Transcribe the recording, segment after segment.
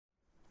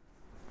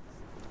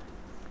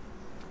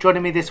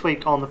Joining me this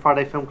week on the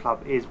Friday Film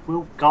Club is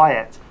Will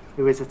Guyatt,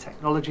 who is a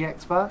technology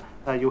expert.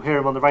 You'll hear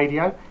him on the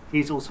radio.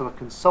 He's also a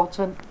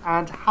consultant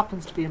and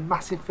happens to be a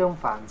massive film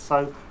fan.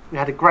 So we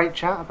had a great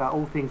chat about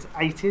all things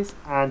 80s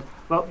and,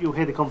 well, you'll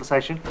hear the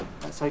conversation.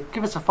 So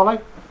give us a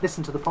follow,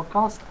 listen to the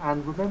podcast,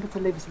 and remember to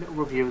leave us a little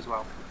review as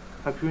well.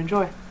 Hope you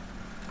enjoy.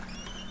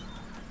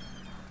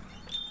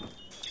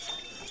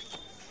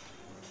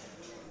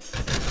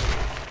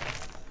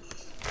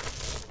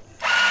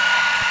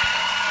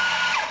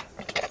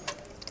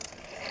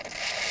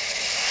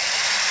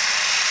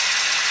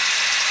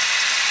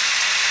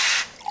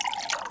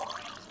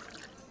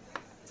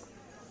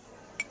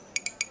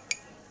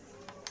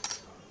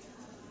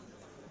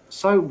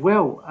 So,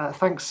 Will,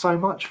 thanks so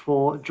much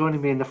for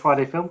joining me in the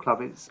Friday Film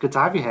Club. It's good to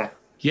have you here.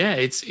 Yeah,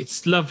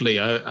 it's lovely.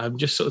 I'm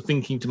just sort of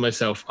thinking to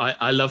myself,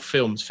 I love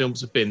films.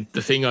 Films have been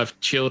the thing I've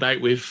chilled out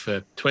with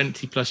for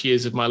 20 plus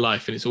years of my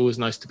life, and it's always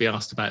nice to be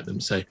asked about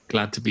them. So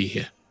glad to be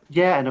here.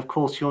 Yeah, and of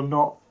course, you're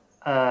not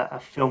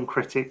a film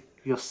critic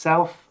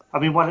yourself. I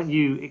mean, why don't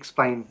you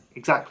explain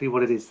exactly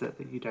what it is that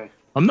you do?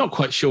 I'm not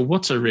quite sure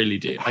what I really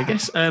do. I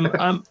guess I'm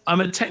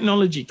a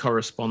technology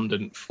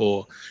correspondent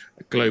for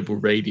global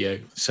radio.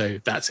 So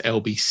that's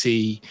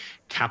LBC,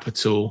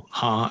 Capital,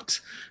 Heart,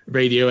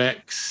 Radio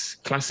X,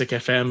 Classic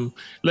FM,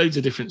 loads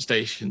of different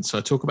stations. So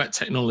I talk about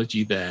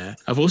technology there.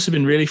 I've also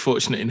been really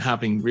fortunate in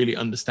having really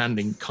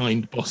understanding,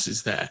 kind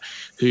bosses there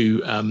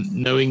who,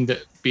 knowing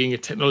that being a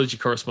technology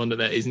correspondent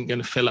there isn't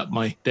going to fill up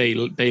my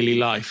daily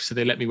life. So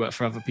they let me work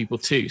for other people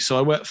too. So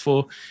I work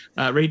for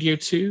Radio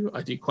 2.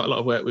 I do quite a lot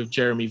of work with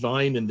Jeremy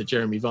Vine and the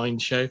Jeremy Vine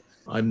Show.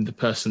 I'm the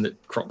person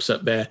that crops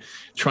up there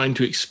trying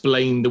to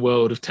explain the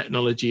world of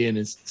technology in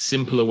as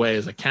simple a way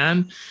as I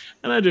can.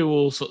 And I do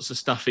all sorts of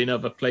stuff in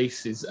other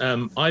places.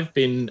 I've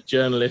been a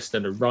journalist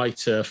and a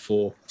writer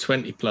for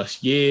 20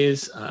 plus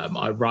years.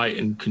 I write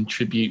and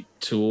contribute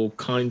to all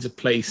kinds of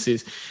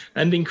places.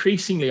 And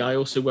increasingly, I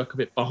also work a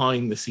bit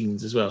behind the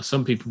scenes as well.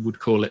 Some people would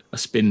call it a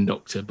spin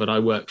doctor, but I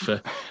work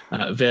for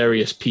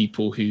various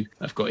people who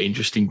have got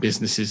interesting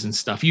businesses and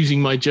stuff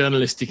using my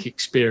journalistic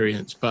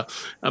experience. But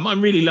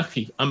I'm really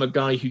lucky. I'm a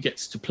guy who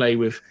gets to play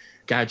with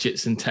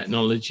gadgets and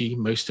technology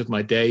most of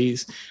my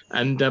days.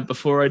 And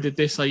before I did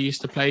this, I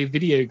used to play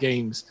video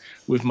games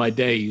with my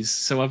days.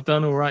 So I've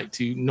done all right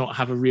to not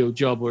have a real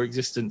job or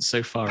existence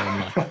so far in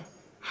life.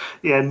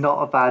 Yeah,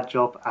 not a bad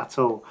job at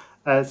all.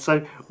 So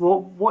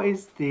what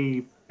is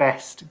the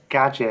best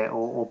gadget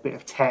or bit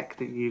of tech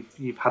that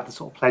you've had the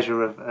sort of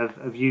pleasure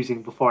of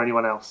using before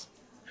anyone else?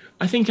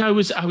 I think I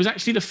was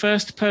actually the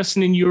first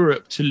person in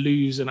Europe to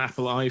lose an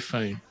Apple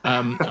iPhone.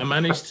 I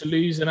managed to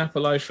lose an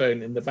Apple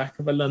iPhone in the back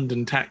of a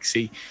London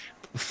taxi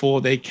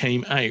before they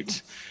came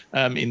out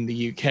in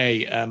the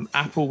UK.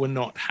 Apple were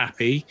not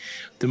happy.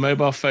 The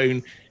mobile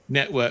phone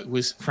network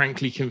was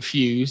frankly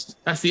confused.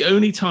 That's the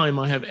only time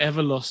I have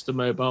ever lost a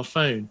mobile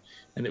phone.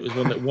 And it was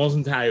one that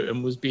wasn't out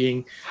and was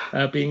being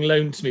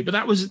loaned to me. But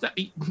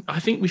I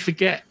think we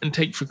forget and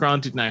take for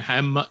granted now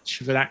how much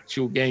of an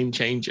actual game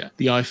changer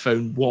the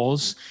iPhone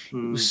was. It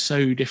was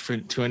so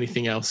different to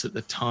anything else at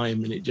the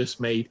time, and it just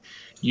made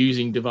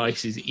using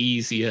devices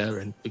easier.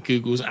 And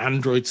Google's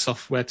Android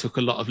software took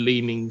a lot of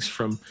leanings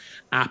from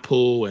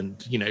Apple, and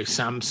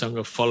Samsung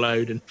have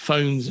followed, and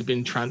phones have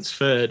been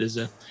transferred as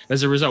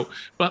a result.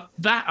 But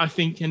that, I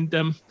think,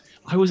 and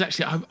I was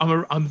actually,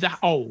 I'm that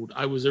old.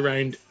 I was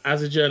around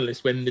as a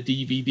journalist when the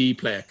DVD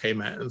player came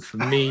out. And for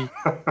me,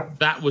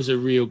 that was a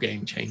real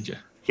game changer.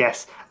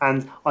 Yes.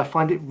 And I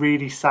find it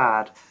really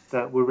sad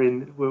that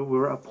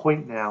we're at a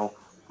point now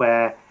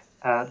where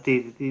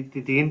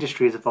the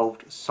industry has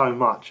evolved so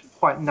much,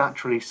 quite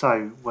naturally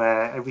so,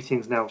 where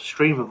everything's now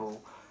streamable,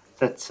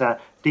 that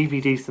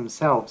DVDs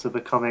themselves are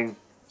becoming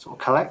sort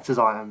of collector's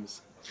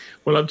items.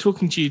 Well, I'm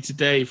talking to you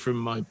today from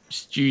my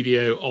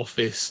studio,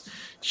 office,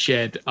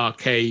 shed,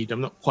 arcade. I'm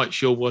not quite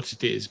sure what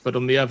it is, but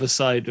on the other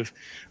side of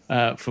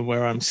from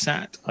where I'm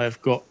sat, I've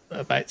got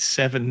about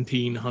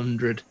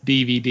 1,700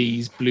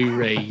 DVDs,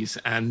 Blu-rays,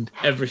 and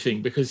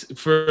everything. Because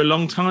for a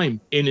long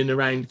time, in and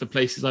around the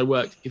places I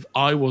worked, if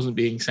I wasn't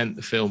being sent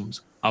the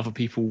films, other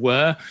people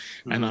were,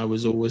 and I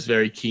was always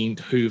very keen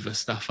to hoover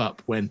stuff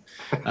up when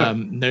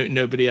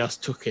nobody else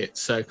took it.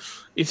 So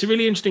it's a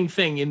really interesting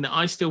thing in that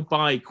I still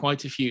buy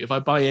quite a few. If I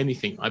buy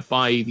anything, I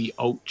buy the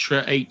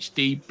Ultra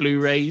HD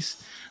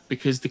Blu-rays,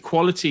 because the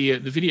quality,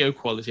 the video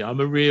quality, I'm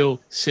a real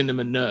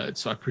cinema nerd.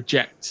 So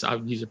I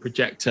use a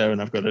projector,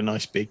 and I've got a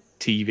nice big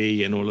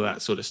TV and all of that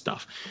sort of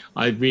stuff.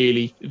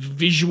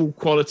 Visual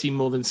quality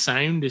more than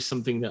sound is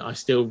something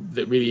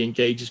that really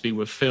engages me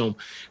with film.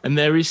 And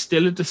there is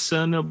still a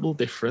discernible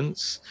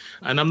difference.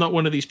 And I'm not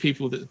one of these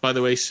people that, by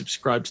the way,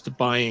 subscribes to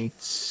buying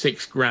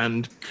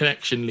 $6,000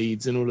 connection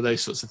leads and all of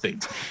those sorts of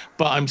things.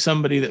 But I'm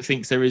somebody that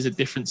thinks there is a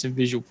difference in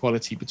visual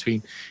quality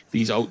between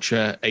these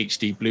Ultra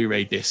HD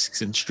Blu-ray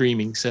discs and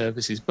streaming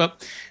services.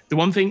 But the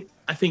one thing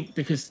I think,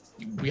 because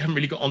we haven't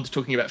really got on to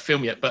talking about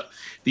film yet, but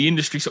the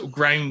industry sort of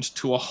ground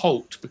to a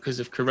halt because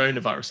of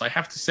coronavirus. I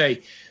have to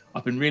say,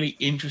 I've been really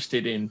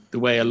interested in the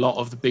way a lot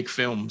of the big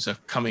films are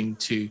coming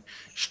to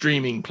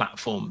streaming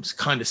platforms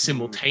kind of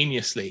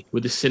simultaneously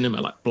with the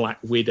cinema, like Black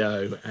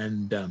Widow.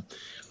 And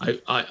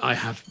I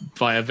have,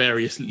 via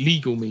various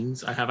legal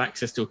means, I have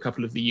access to a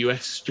couple of the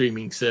US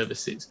streaming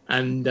services.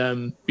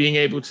 And being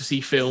able to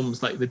see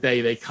films like the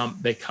day they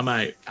come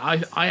out,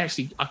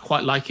 I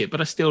quite like it,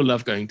 but I still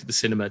love going to the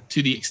cinema,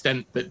 to the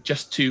extent that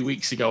just 2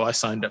 weeks ago I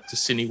signed up to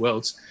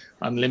Cineworld's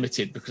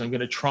Unlimited, because I'm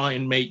going to try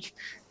and make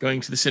going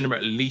to the cinema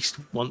at least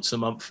once a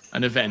month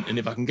an event. And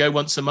if I can go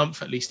once a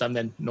month, at least I'm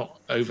then not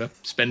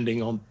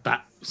overspending on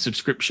that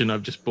subscription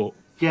I've just bought.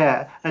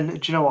 Yeah, and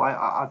do you know what?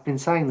 I've been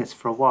saying this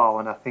for a while,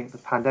 and I think the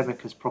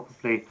pandemic has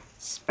probably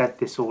sped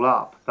this all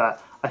up.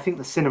 But I think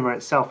the cinema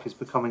itself is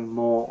becoming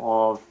more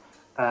of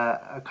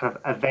a kind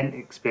of event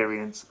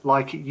experience,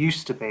 like it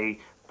used to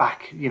be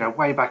back,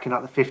 way back in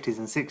like the 50s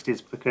and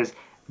 60s. Because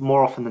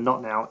more often than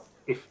not now,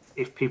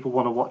 if people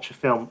want to watch a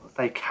film,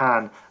 they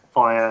can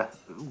via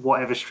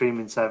whatever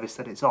streaming service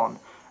that it's on.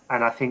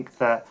 And I think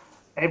that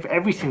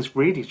everything's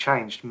really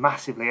changed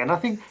massively. And I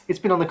think it's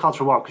been on the cards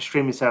for a while because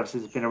streaming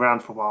services have been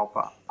around for a while.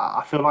 But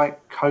I feel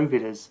like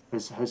COVID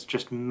has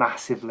just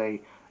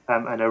massively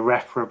and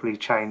irreparably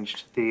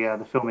changed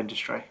the film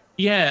industry.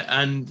 Yeah,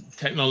 and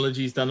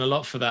technology's done a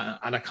lot for that.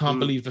 And I can't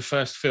believe the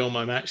first film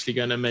I'm actually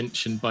going to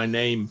mention by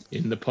name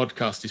in the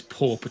podcast is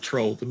Paw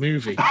Patrol, the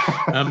movie.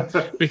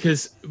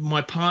 Because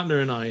my partner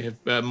and I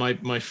have, my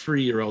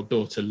 3-year-old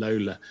daughter,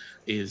 Lola,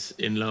 is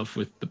in love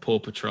with the Paw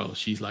Patrol.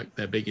 She's like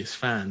their biggest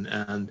fan.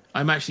 And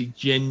I'm actually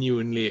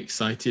genuinely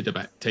excited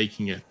about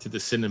taking her to the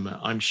cinema.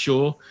 I'm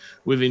sure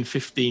within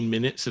 15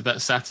 minutes of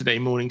that Saturday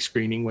morning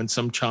screening, when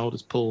some child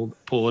has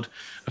poured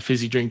a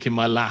fizzy drink in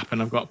my lap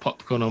and I've got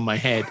popcorn on my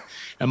head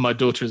and my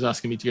daughter is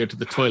asking me to go to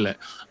the toilet,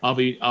 I'll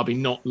be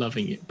not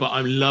loving it. But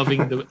I'm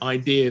loving the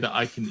idea that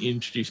I can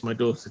introduce my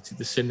daughter to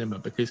the cinema,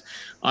 because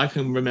I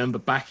can remember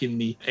back in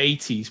the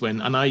 80s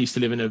and I used to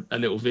live in a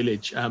little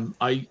village.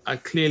 I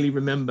clearly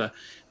remember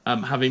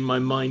having my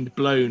mind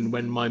blown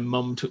when my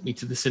mum took me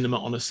to the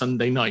cinema on a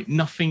Sunday night.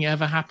 Nothing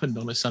ever happened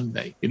on a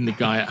Sunday in the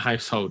Guyatt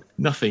household.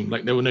 Nothing.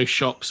 Like, there were no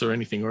shops or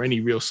anything or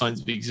any real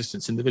signs of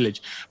existence in the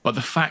village. But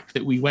the fact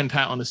that we went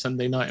out on a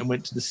Sunday night and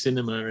went to the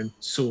cinema and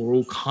saw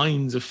all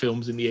kinds of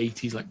films in the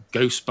 80s, like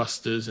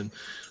Ghostbusters and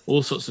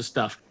all sorts of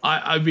stuff,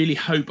 I really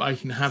hope I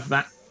can have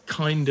that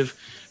kind of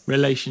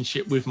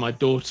relationship with my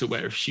daughter,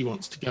 where if she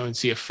wants to go and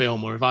see a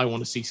film, or if I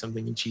want to see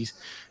something and she's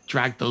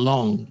dragged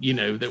along,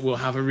 that we'll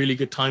have a really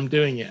good time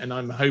doing it. And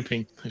I'm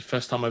hoping, the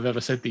first time I've ever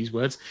said these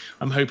words,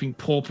 I'm hoping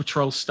Paw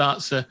Patrol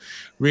starts a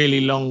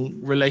really long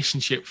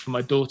relationship for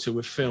my daughter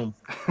with film.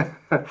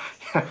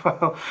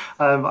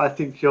 I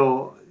think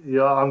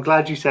I'm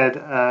glad you said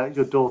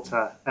your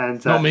daughter,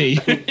 and not me.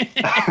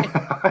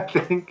 I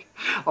think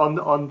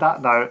on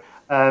that note,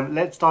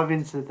 let's dive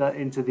into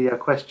the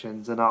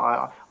questions, and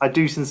I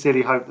do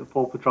sincerely hope that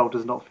Paw Patrol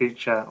does not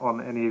feature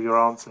on any of your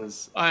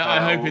answers.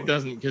 I hope it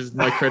doesn't, because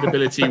my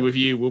credibility with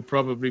you will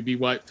probably be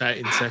wiped out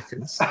in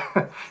seconds.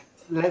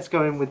 Let's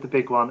go in with the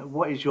big one.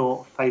 What is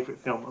your favourite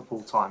film of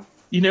all time?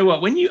 You know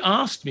what? When you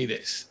asked me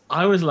this,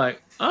 I was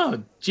like,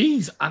 oh,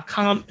 geez, I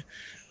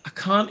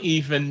can't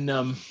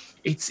even.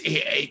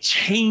 It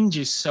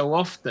changes so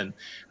often.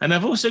 And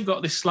I've also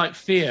got this slight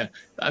fear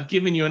that I've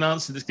given you an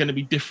answer that's going to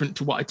be different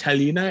to what I tell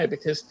you now,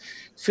 because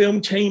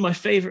my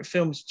favorite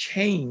films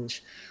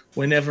change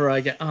whenever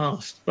I get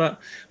asked. But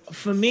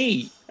for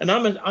me, and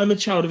I'm a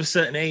child of a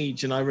certain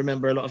age, and I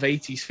remember a lot of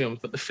 80s films,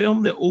 but the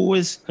film that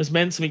always has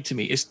meant something to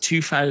me is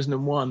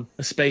 2001: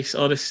 A Space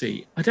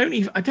Odyssey. I don't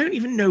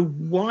even know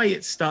why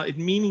it started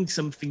meaning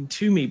something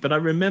to me, but I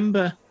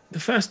remember the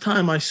first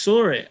time I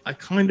saw it, I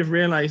kind of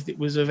realized it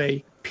was of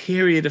a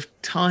period of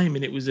time,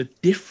 and it was a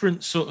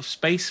different sort of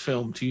space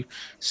film to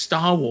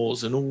Star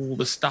Wars and all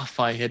the stuff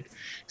I had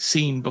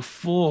seen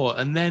before.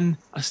 And then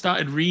I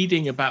started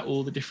reading about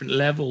all the different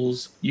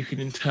levels you could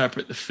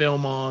interpret the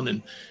film on,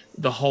 and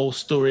the whole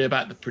story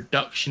about the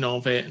production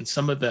of it, and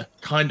some of the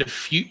kind of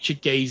future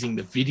gazing,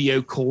 the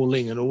video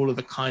calling, and all of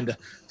the kind of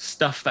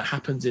stuff that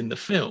happens in the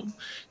film.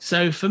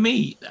 So for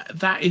me,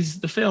 that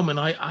is the film. And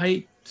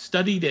I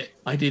studied it.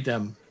 I did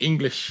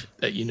English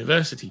at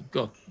university.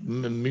 God,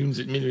 millions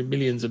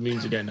of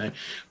moons ago now.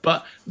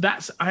 But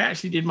I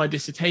actually did my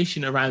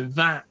dissertation around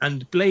that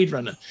and Blade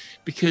Runner,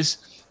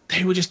 because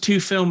they were just two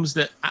films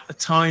that at the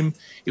time,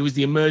 it was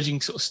the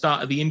emerging sort of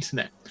start of the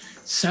internet.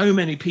 So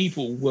many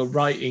people were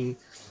writing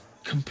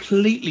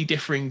completely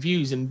differing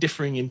views and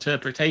differing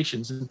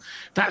interpretations. And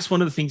that's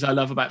one of the things I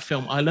love about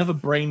film. I love a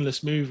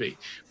brainless movie,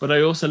 but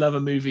I also love a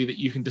movie that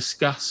you can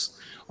discuss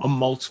on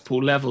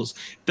multiple levels.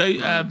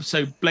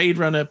 So Blade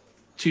Runner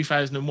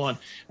 2001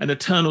 and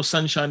Eternal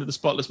Sunshine of the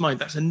Spotless Mind,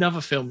 that's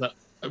another film that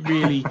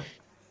really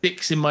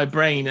sticks in my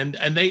brain. And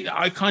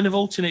I kind of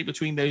alternate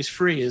between those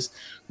three as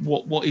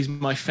what is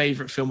my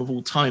favourite film of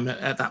all time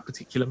at that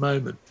particular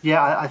moment.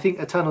 Yeah, I think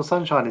Eternal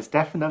Sunshine is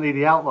definitely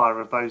the outlier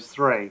of those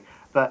three.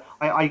 But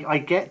I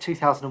get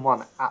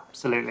 2001,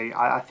 absolutely.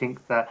 I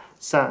think that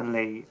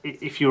certainly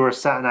if you were a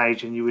certain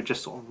age and you were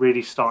just sort of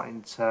really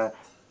starting to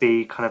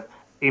be kind of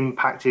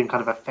impacted and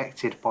kind of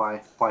affected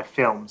by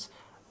films.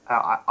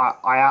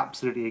 I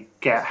absolutely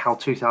get how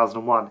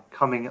 2001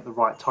 coming at the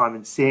right time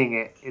and seeing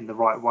it in the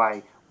right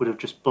way would have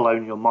just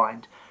blown your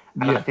mind.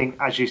 And I Yeah. think,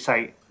 as you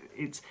say,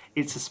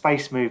 it's a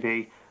space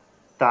movie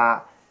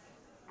that,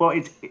 well,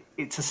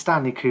 it's a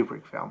Stanley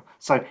Kubrick film.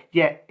 So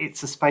yeah,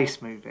 it's a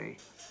space movie,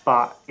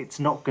 but it's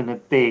not going to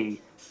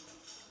be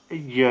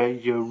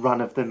your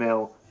run of the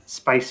mill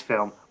space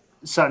film.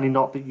 Certainly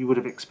not that you would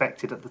have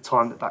expected at the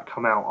time that that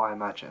come out, I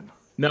imagine.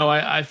 No,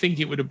 I think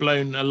it would have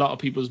blown a lot of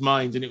people's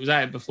minds, and it was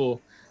out before.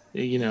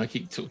 You know, I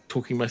keep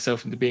talking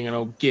myself into being an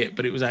old git,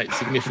 but it was out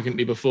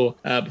significantly before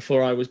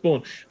I was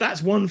born.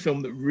 That's one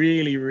film that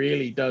really,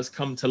 really does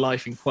come to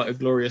life in quite a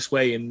glorious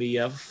way in the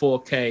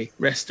 4K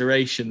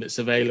restoration that's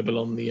available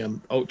on the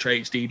Ultra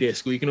HD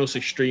disc. Or you can also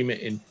stream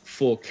it in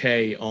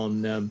 4K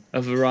on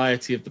a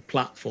variety of the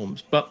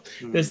platforms. But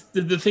there's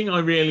the thing I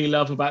really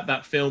love about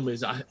that film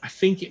is I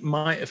think it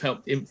might have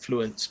helped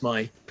influence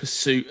my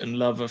pursuit and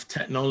love of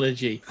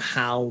technology,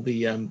 how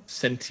the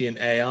sentient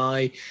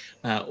AI,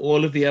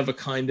 all of the other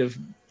kind of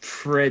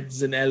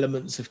threads and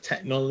elements of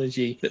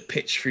technology that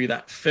pitch through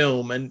that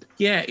film. And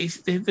yeah,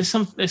 there's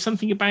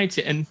something about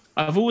it. And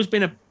I've always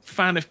been a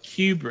fan of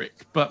Kubrick,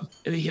 but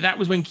that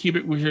was when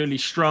Kubrick was really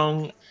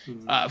strong.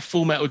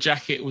 Full Metal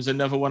Jacket was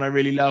another one I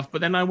really loved,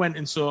 but then I went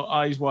and saw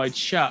Eyes Wide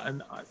Shut,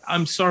 and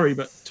I'm sorry,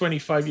 but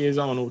 25 years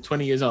on or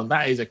 20 years on,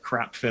 that is a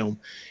crap film.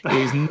 It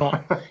is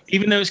not,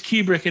 even though it's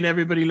Kubrick and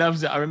everybody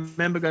loves it. I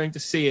remember going to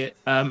see it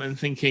and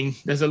thinking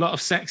there's a lot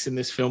of sex in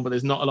this film, but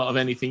there's not a lot of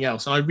anything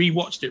else. And I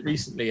rewatched it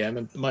recently,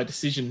 and my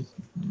decision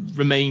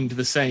remained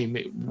the same.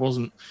 It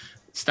wasn't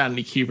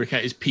Stanley Kubrick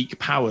at his peak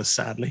powers,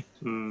 sadly.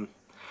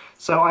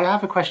 So I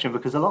have a question,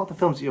 because a lot of the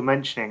films that you're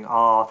mentioning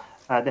are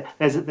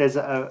there's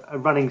a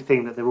running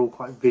thing that they're all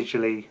quite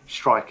visually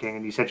striking,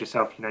 and you said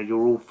yourself, you know,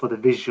 you're all for the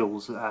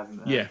visuals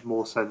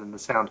more so than the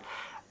sound.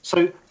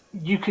 So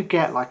you could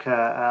get like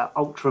a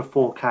ultra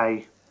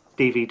 4K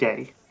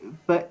DVD,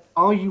 but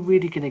are you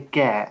really going to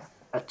get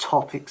a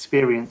top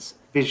experience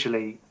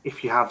visually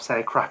if you have,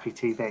 say, a crappy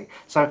TV?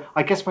 So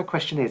I guess my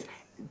question is,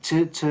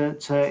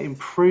 to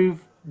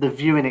improve the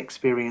viewing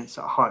experience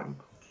at home,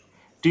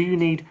 do you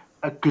need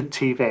a good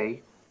TV?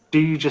 Do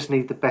you just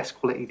need the best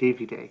quality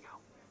DVD?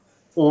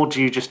 Or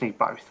do you just need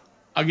both?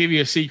 I'll give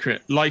you a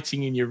secret.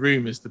 Lighting in your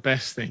room is the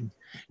best thing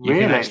you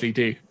Really? can actually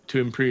do to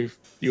improve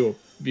your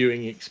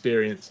viewing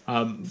experience.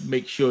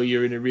 Make sure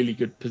you're in a really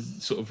good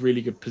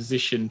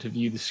position to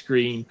view the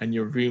screen, and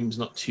your room's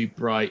not too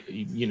bright.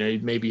 You know,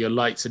 maybe your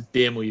lights are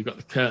dim or you've got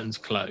the curtains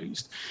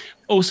closed.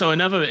 Also,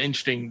 another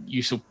interesting,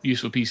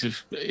 useful piece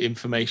of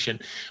information.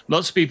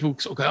 Lots of people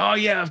sort of go, "Oh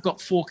yeah, I've got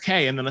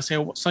 4K," and then I say,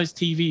 "Oh, what size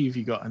TV have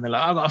you got?" And they're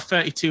like, "I've got a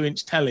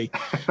 32-inch telly,"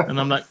 and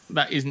I'm like,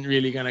 "That isn't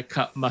really going to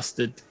cut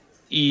mustard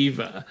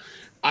either."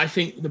 I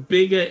think the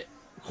bigger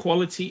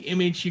quality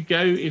image you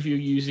go, if you're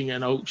using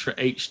an Ultra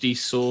HD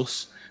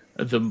source,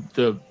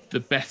 the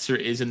better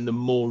it is and the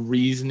more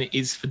reason it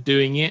is for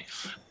doing it.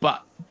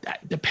 But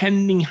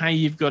depending how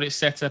you've got it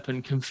set up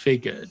and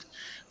configured,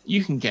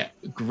 you can get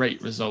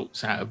great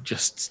results out of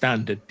just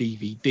standard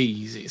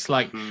DVDs. It's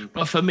like,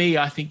 but for me,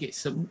 I think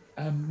it's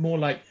more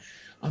like,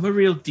 I'm a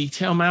real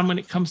detail man when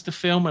it comes to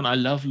film, and I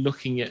love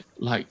looking at,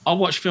 like, I'll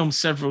watch films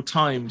several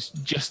times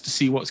just to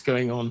see what's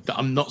going on that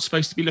I'm not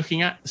supposed to be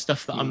looking at, the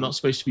stuff that I'm not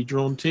supposed to be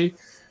drawn to.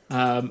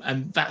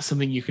 And that's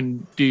something you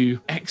can do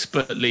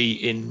expertly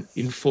in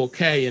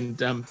 4K. And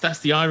that's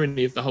the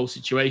irony of the whole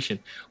situation.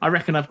 I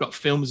reckon I've got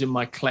films in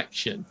my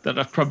collection that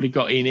I've probably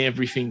got in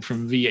everything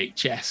from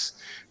VHS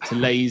to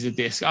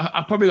Laserdisc.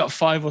 I've probably got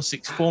 5 or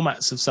 6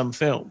 formats of some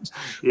films.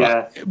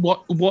 Yeah.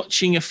 But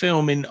watching a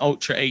film in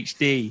Ultra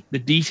HD, the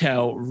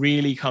detail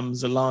really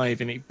comes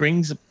alive, and it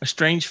brings a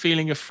strange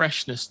feeling of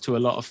freshness to a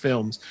lot of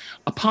films,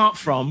 apart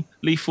from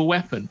Lethal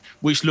Weapon,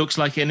 which looks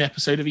like an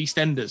episode of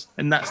EastEnders.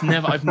 And that's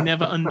I've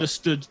never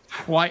understood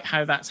quite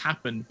how that's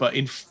happened. But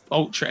in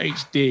Ultra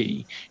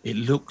HD, it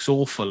looks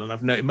awful.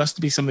 And it must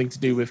be something to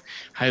do with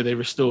how they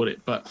restored it.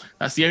 But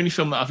that's the only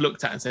film that I've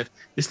looked at and said,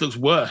 this looks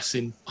worse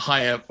in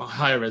higher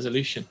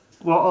resolution.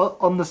 Well,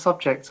 on the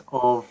subject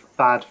of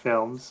bad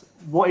films,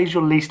 what is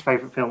your least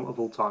favourite film of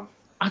all time?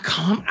 I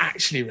can't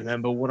actually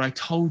remember what I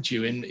told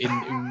you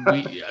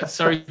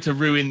sorry to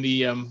ruin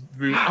the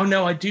Oh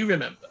no, I do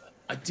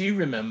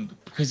remember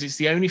because it's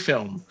the only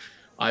film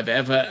I've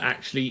ever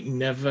actually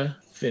never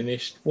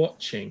finished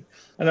watching.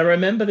 And I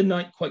remember the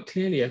night quite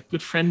clearly. A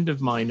good friend of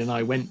mine and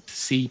I went to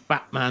see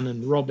Batman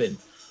and Robin,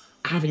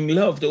 having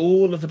loved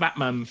all of the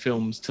Batman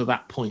films to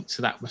that point.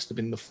 So that must have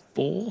been the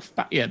fourth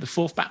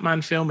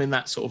Batman film in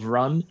that sort of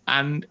run.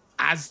 And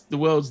as the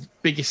world's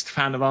biggest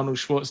fan of Arnold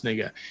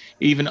Schwarzenegger,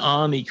 even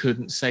Arnie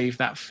couldn't save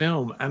that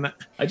film. And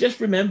I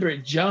just remember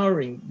it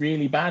jarring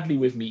really badly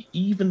with me,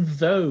 even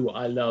though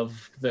I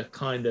love the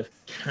kind of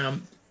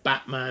camp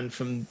Batman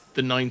from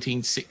the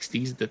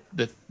 1960s,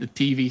 the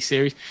TV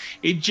series.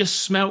 It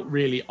just smelt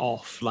really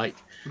off. Like,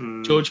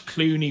 George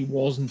Clooney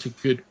wasn't a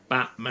good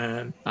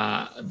Batman.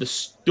 The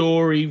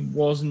story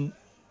wasn't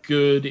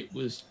good. It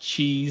was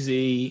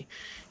cheesy.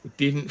 It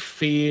didn't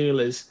feel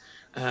as...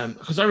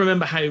 because I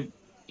remember how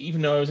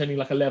even though I was only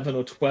like 11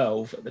 or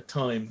 12 at the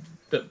time,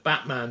 that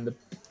Batman, the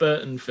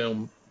Burton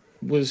film,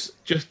 was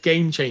just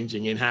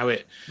game-changing in how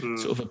it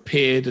sort of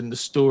appeared and the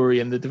story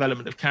and the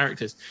development of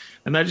characters.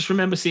 And I just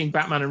remember seeing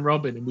Batman and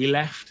Robin, and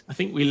I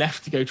think we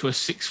left to go to a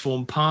sixth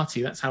form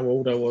party. That's how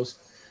old I was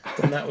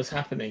when that was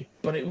happening.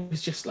 But it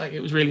was just like,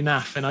 it was really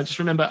naff. And I just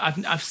remember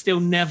I've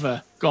still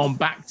never gone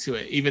back to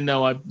it, even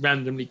though I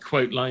randomly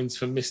quote lines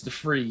from Mr.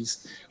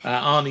 Freeze,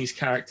 Arnie's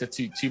character,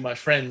 to my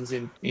friends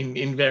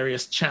in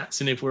various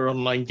chats and if we're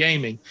online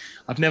gaming.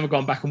 I've never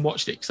gone back and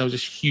watched it because I was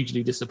just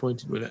hugely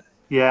disappointed with it.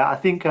 Yeah, I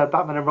think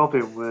Batman and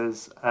Robin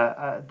was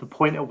the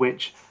point at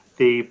which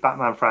the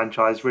Batman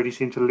franchise really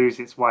seemed to lose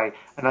its way.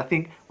 And I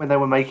think when they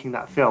were making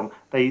that film,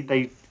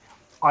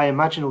 I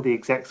imagine all the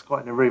execs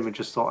got in a room and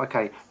just thought,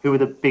 okay, who are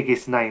the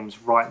biggest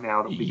names right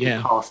now that we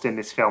can cast in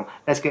this film?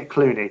 Let's get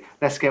Clooney.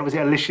 Was it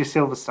Alicia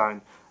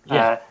Silverstone?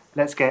 Yeah.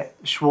 Let's get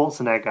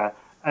Schwarzenegger.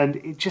 And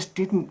it just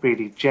didn't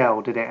really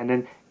gel, did it? And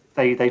then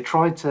they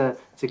tried to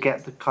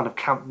get the kind of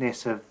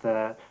campness of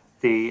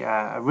the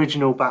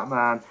original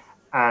Batman,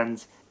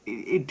 and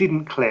it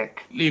didn't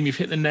click. Liam, you've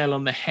hit the nail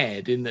on the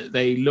head in that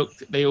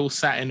they all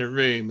sat in a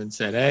room and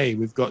said, hey,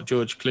 we've got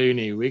George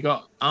Clooney, we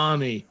got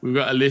Arnie, we've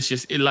got Alicia,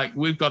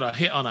 we've got a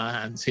hit on our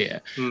hands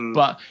here.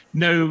 But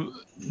no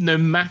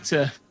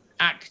matter,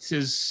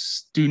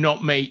 actors do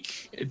not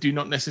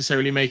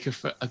necessarily make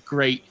a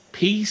great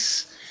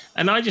piece.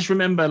 And I just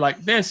remember,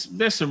 like, there's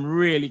some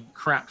really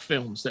crap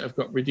films that have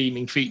got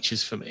redeeming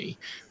features for me.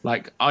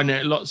 Like, I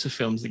know lots of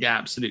films that get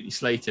absolutely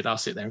slated. I'll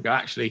sit there and go,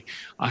 actually,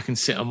 I can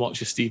sit and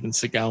watch a Steven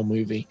Seagal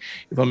movie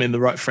if I'm in the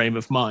right frame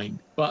of mind.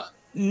 But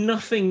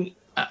nothing,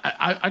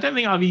 I don't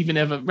think I've even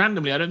ever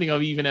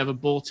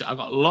bought it. I've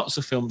got lots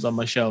of films on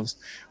my shelves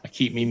I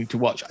keep meaning to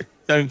watch. I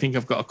don't think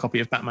I've got a copy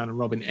of Batman and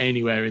Robin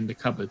anywhere in the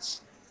cupboards.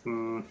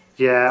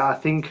 Yeah, I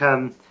think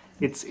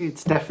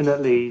it's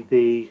definitely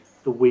the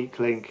weak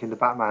link in the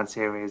Batman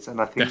series,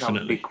 and I think that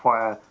would be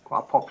quite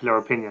a popular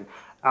opinion.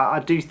 I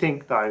do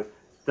think, though,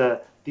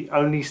 the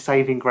only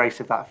saving grace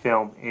of that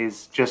film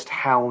is just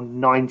how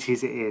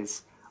 90s it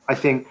is. I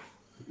think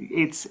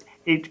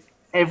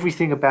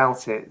everything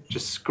about it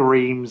just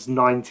screams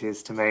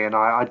 90s to me, and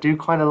I do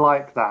kind of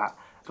like that.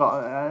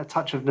 Got a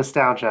touch of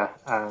nostalgia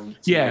to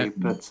me,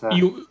 but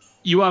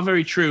you are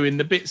very true. In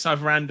the bits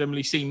I've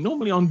randomly seen,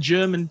 normally on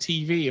German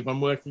TV, if I'm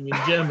working in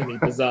Germany,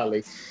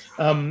 bizarrely,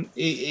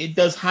 it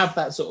does have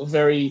that sort of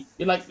very,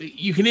 like,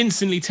 you can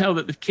instantly tell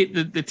that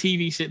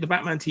the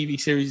Batman TV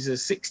series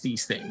is a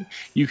 60s thing.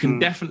 You can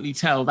definitely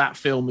tell that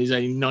film is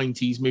a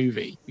 90s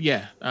movie.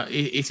 Yeah,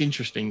 it's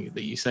interesting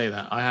that you say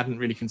that. I hadn't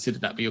really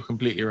considered that, but you're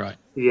completely right.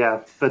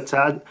 Yeah, but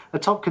a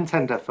top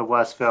contender for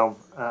worst film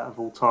of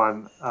all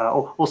time,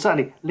 or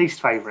certainly least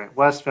favourite.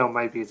 Worst film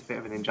maybe is a bit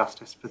of an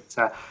injustice,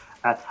 but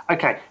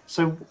okay.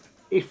 So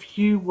if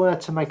you were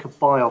to make a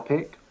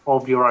biopic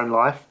of your own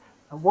life,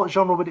 what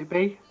genre would it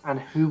be, and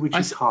who would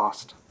you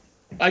cast?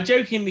 I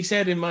jokingly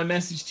said in my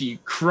message to you,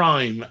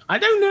 crime. I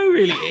don't know,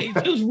 really.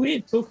 It feels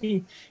weird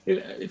talking.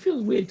 It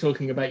feels weird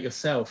talking about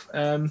yourself.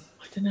 I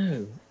don't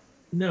know.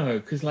 No,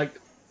 because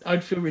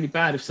I'd feel really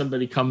bad if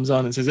somebody comes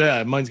on and says,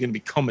 mine's going to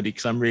be comedy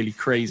because I'm really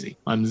crazy.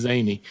 I'm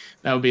zany.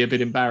 That would be a bit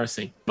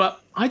embarrassing.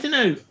 But I don't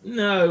know.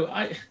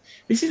 No,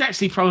 this is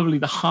actually probably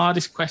the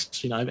hardest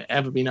question I've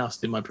ever been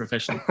asked in my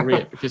professional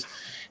career, because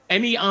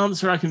any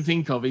answer I can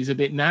think of is a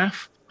bit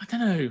naff. I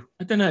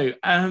don't know.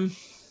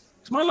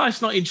 Because my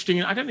life's not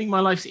interesting. I don't think my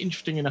life's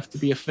interesting enough to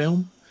be a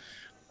film.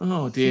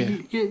 Oh,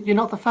 dear. You're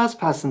not the first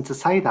person to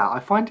say that.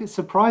 I find it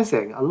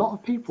surprising. A lot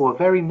of people are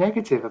very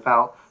negative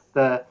about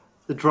the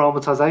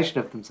dramatisation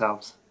of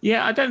themselves.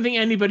 Yeah, I don't think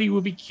anybody will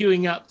be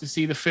queuing up to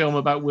see the film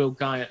about Will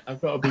Guyatt. I've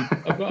got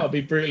to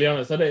be brutally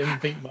honest. I don't even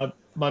think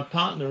my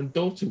partner and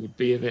daughter would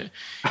be if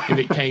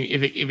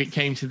it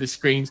came to the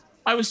screens.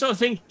 I was sort of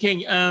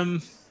thinking,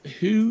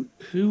 who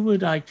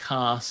would I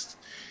cast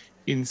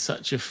in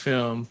such a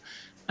film?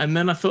 And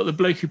then I thought the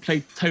bloke who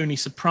played Tony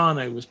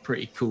Soprano was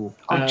pretty cool.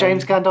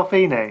 James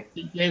Gandolfini.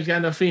 James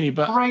Gandolfini,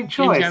 but great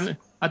choice.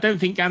 I don't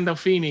think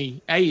Gandolfini,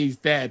 A, is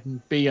dead,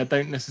 and B, I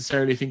don't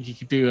necessarily think he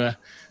could do a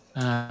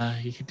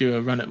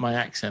run at my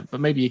accent, but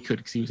maybe he could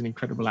because he was an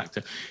incredible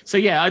actor. So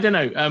yeah, I don't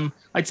know.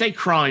 I'd say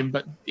crime,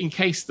 but in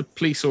case the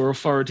police or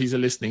authorities are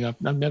listening, I've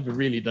never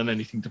really done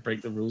anything to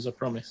break the rules, I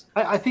promise.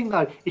 I think,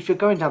 though, if you're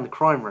going down the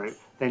crime route,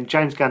 then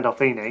James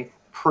Gandolfini,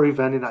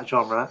 proven in that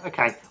genre.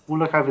 Okay, we'll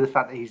look over the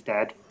fact that he's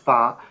dead,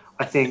 but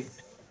I think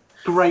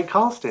great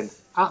casting.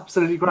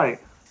 Absolutely great.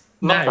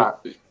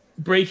 Love that.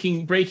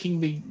 Breaking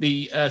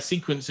the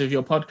sequence of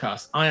your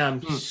podcast, I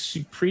am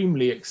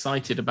supremely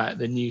excited about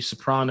the new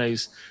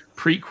Sopranos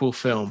prequel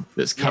film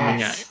that's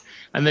coming out.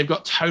 And they've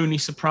got Tony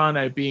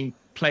Soprano being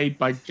played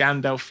by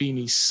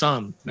Gandolfini's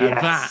son.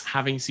 Now that,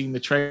 having seen the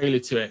trailer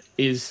to it,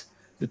 is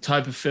the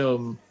type of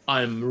film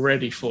I'm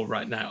ready for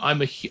right now.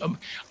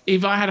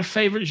 If I had a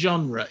favorite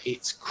genre,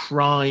 it's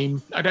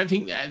crime. I don't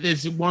think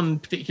there's one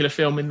particular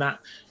film in that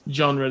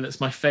genre that's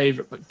my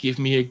favorite, but give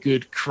me a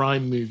good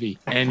crime movie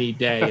any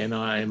day. And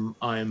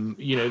I'm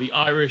The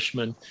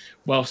Irishman,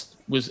 whilst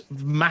was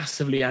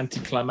massively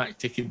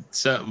anticlimactic in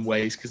certain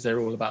ways because they're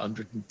all about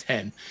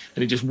 110,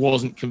 and it just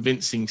wasn't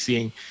convincing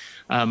seeing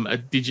a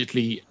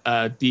digitally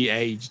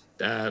de-aged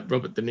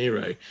Robert De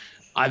Niro.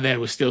 There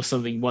was still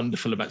something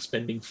wonderful about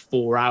spending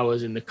 4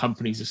 hours in the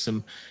companies of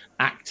some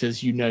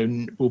actors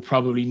will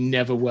probably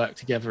never work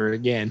together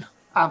again.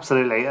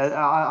 Absolutely.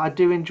 I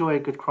do enjoy a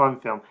good crime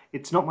film.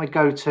 It's not my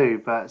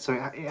go-to, but so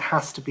it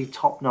has to be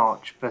top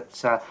notch.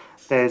 But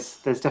there's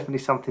definitely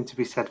something to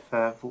be said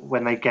for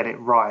when they get it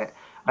right.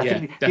 I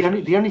think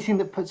the only thing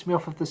that puts me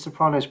off of the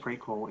Sopranos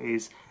prequel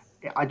is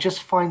I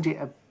just find it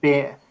a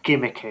bit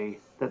gimmicky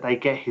that they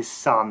get his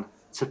son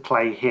to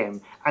play him,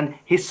 and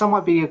his son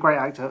might be a great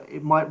actor.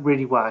 It might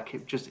really work.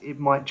 It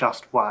might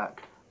just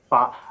work,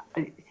 but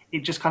it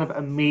just kind of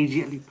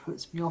immediately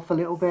puts me off a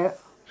little bit.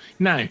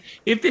 Now,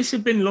 if this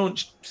had been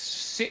launched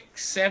 6,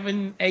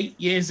 7, 8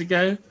 years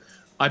ago,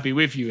 I'd be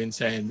with you in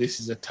saying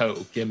this is a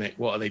total gimmick.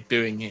 What are they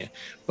doing here?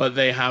 But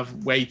they have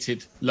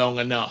waited long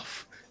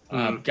enough.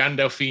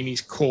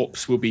 Gandolfini's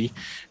corpse will be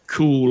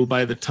cool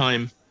by the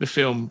time the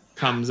film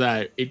comes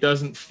out. It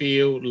doesn't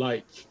feel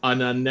like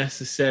an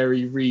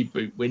unnecessary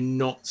reboot. We're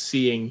not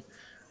seeing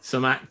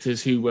some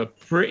actors who were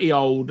pretty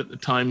old at the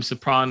time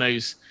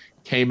Sopranos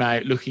came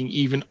out looking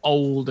even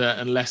older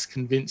and less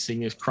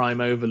convincing as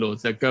crime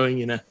overlords. They're going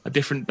in a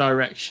different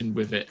direction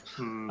with it.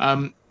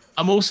 I'm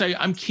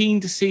keen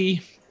to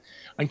see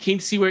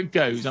where it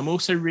goes. I'm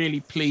also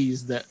really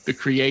pleased that the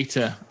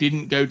creator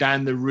didn't go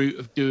down the route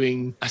of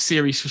doing a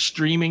series for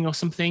streaming or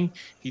something.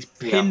 He's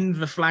pinned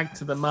the flag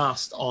to the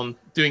mast on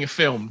doing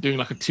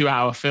like a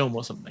 2-hour film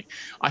or something.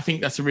 I think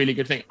that's a really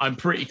good thing. I'm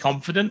pretty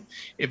confident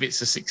if it's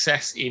a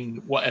success in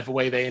whatever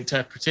way they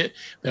interpret it,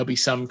 there'll be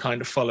some kind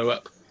of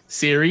follow-up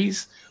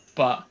series,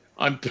 but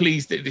I'm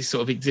pleased that it is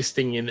sort of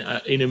existing in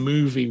a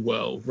movie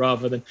world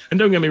rather than. And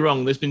don't get me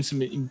wrong, there's been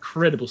some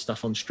incredible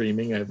stuff on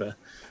streaming over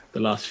the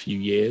last few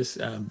years.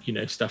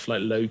 Stuff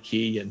like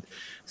Loki and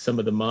some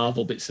of the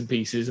Marvel bits and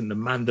pieces and the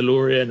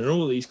Mandalorian and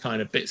all these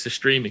kind of bits of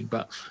streaming.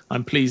 But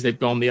I'm pleased they've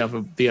gone the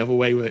other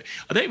way with it.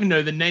 I don't even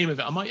know the name of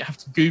it. I might have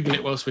to Google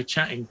it whilst we're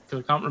chatting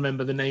because I can't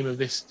remember the name of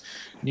this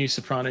new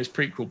Sopranos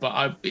prequel.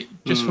 But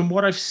from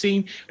what I've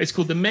seen, it's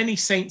called The Many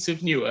Saints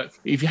of Newark.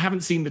 If you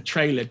haven't seen the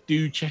trailer,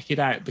 do check it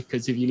out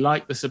because if you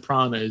like The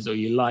Sopranos or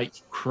you like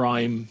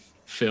crime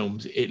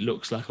films, it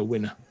looks like a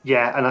winner.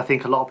 Yeah, and I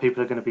think a lot of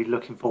people are going to be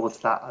looking forward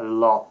to that a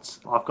lot.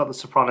 I've got the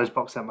Sopranos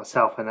box set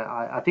myself, and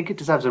I think it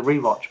deserves a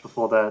rewatch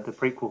before the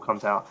prequel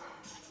comes out.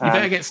 You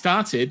better get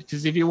started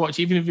because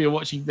even if you're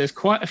watching, there's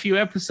quite a few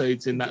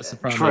episodes in that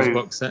Sopranos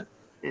box set.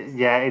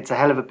 Yeah, it's a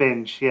hell of a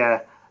binge.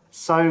 Yeah.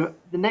 So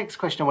the next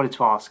question I wanted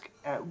to ask: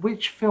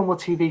 which film or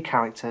TV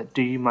character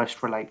do you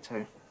most relate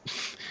to?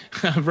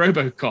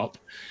 RoboCop.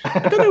 I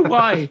don't know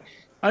why.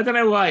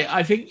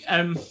 I think.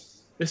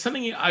 There's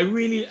something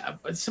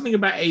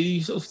about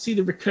you sort of see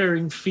the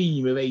recurring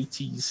theme of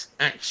 80s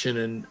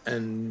action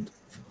and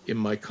in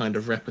my kind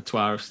of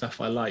repertoire of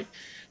stuff I like.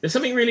 There's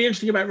something really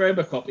interesting about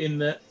RoboCop in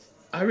that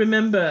I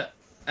remember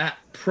at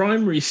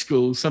primary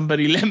school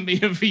somebody lent me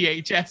a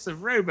VHS of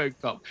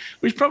RoboCop,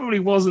 which probably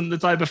wasn't the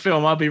type of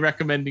film I'll be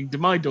recommending to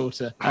my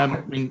daughter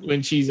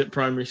when she's at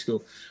primary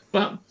school.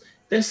 But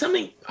there's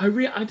something I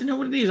don't know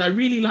what it is. I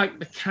really like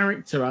the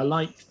character. I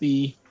like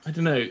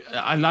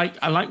I like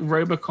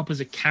RoboCop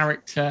as a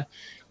character.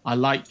 I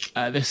like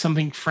there's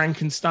something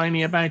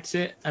Frankenstein-y about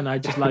it, and I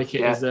just like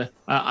it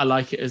I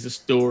like it as a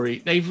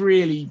story. They've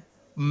really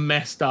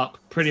messed up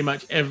pretty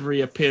much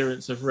every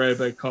appearance of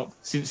RoboCop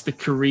since the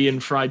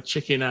Korean fried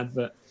chicken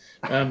advert.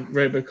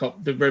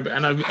 RoboCop,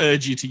 and I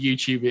urge you to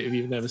YouTube it if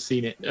you've never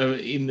seen it.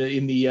 In the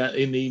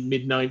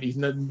mid '90s,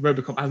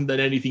 RoboCop hasn't done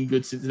anything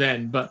good since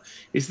then. But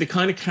it's the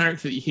kind of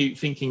character that you keep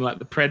thinking like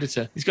the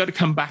Predator. He's got to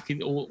come back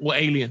in or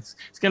Aliens.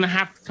 He's going to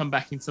have to come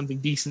back in something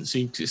decent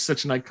soon because it's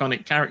such an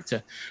iconic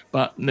character.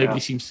 But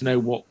nobody seems to know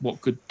what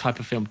good type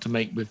of film to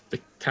make with the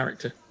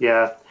character.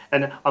 Yeah,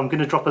 and I'm going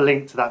to drop a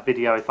link to that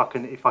video if I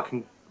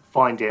can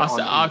find it.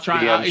 I'll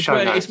try.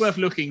 It's worth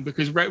looking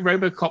because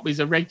RoboCop is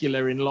a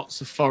regular in lots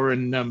of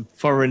foreign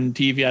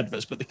TV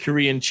adverts, but the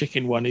Korean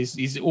chicken one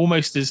is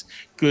almost as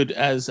good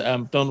as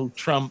Donald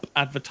Trump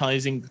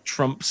advertising the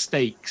Trump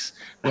steaks.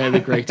 They're the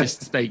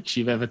greatest steaks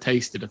you've ever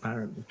tasted,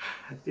 apparently.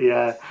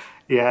 Yeah.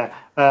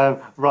 Right.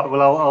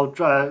 Well,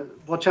 I'll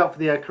watch out for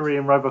the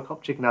Korean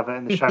RoboCop chicken advert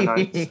in the show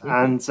notes.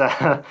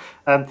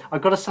 And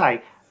I've got to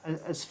say,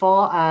 as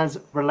far as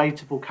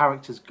relatable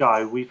characters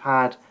go, we've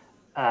had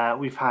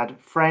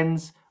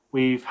Friends,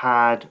 we've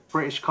had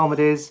British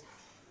comedies,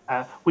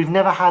 we've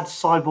never had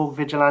Cyborg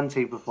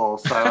Vigilante before,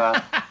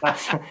 so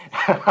that's.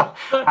 but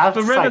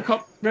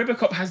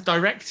RoboCop has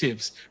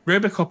directives.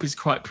 RoboCop is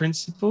quite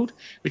principled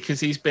because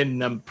he's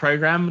been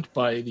programmed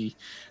by the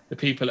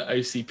people at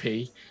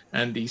OCP,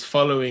 and he's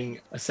following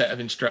a set of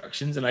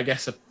instructions, and I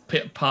guess a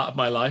part of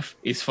my life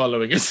is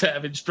following a set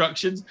of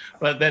instructions.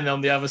 But then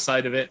on the other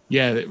side of it,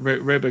 yeah,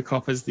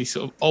 RoboCop as the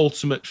sort of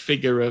ultimate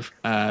figure of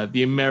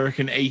the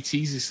American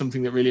 80s is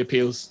something that really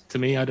appeals to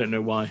me. I don't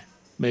know why.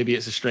 Maybe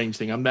it's a strange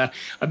thing.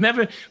 I've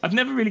never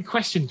really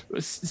questioned,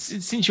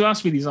 since you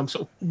asked me these, I'm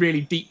sort of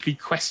really deeply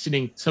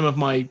questioning some of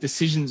my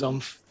decisions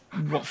on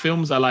what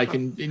films I like,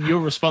 and you're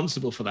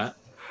responsible for that.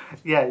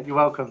 Yeah, you're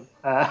welcome.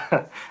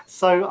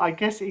 So I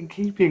guess in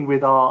keeping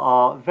with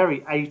our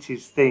very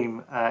 80s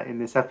theme in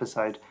this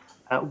episode,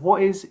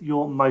 what is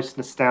your most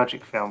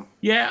nostalgic film?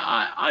 Yeah,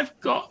 I've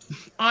got...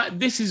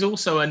 this is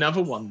also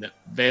another one that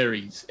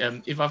varies.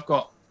 If I've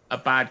got a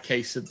bad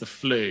case of the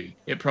flu,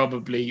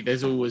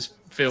 there's always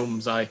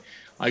films I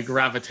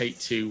gravitate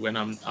to when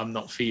I'm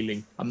not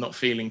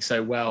feeling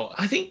so well.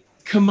 I think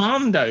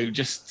Commando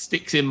just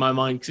sticks in my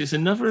mind because it's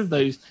another of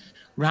those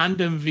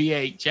random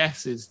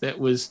VHSs that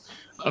was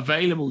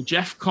available.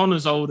 Jeff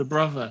Connor's older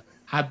brother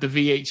had the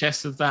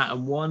VHS of that,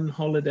 and one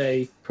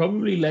holiday,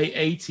 probably late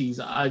 80s,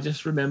 I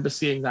just remember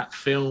seeing that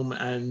film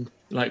and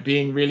like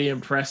being really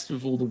impressed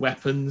with all the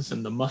weapons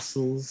and the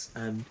muscles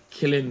and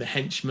killing the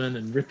henchman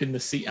and ripping the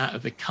seat out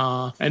of the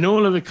car and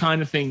all of the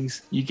kind of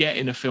things you get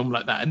in a film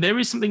like that. And there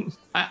is something,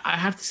 I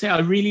have to say, I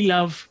really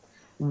love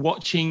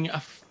watching a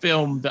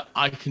film that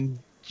I can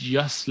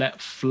just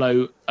let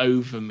flow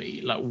over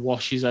me, like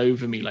washes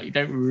over me, like you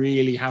don't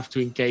really have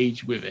to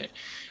engage with it.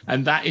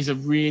 And that is a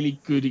really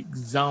good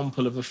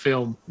example of a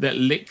film that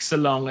licks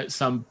along at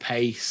some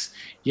pace.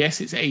 Yes,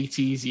 it's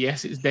 80s.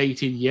 Yes, it's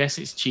dated. Yes,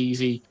 it's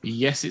cheesy.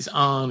 Yes, it's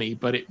Arnie.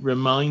 But it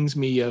reminds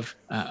me of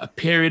a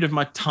period of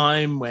my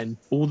time when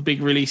all the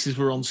big releases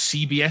were on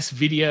CBS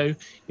Video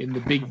in the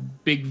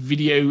big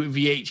video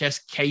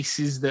VHS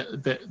cases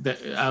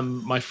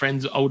that my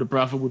friend's older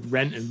brother would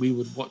rent, and we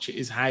would watch at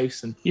his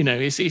house. And, you know,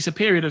 it's a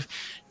period of...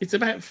 It's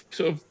about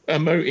sort of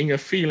emoting a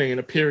feeling in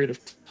a period of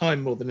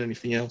time more than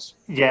anything else.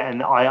 Yeah,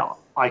 and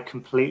I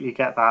completely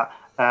get that.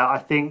 I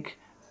think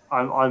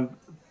I'm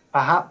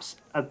perhaps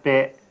a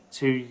bit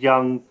too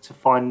young to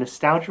find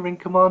nostalgia in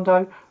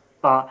Commando,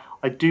 but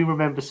I do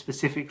remember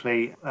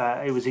specifically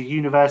it was a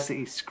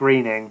university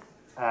screening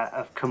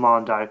of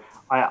Commando.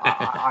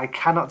 I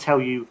cannot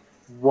tell you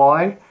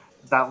why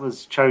that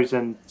was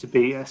chosen to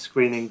be a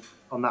screening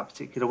on that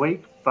particular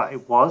week, but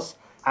it was.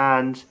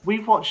 And we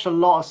watched a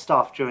lot of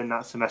stuff during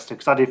that semester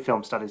because I did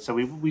film studies, so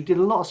we did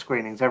a lot of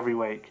screenings every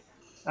week.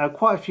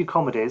 Quite a few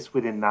comedies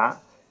within that.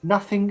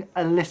 Nothing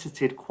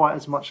elicited quite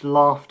as much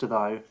laughter,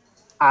 though,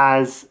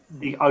 as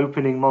the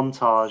opening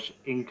montage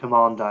in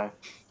Commando,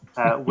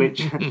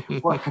 which,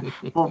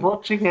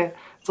 watching it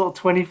sort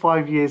of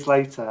 25 years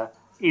later,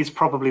 is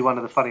probably one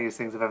of the funniest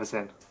things I've ever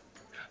seen.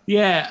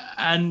 Yeah,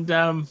 and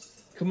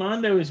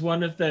Commando is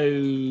one of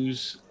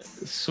those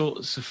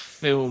sorts of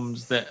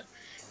films that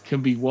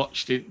can be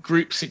watched in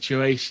group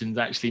situations,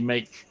 actually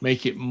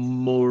make it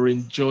more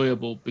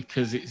enjoyable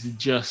because it's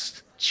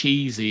just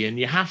cheesy. And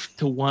you have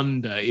to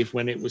wonder if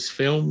when it was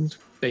filmed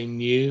they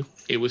knew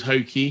it was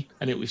hokey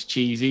and it was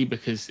cheesy,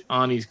 because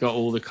Arnie's got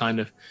all the kind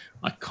of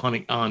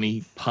iconic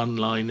Arnie pun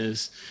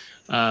liners.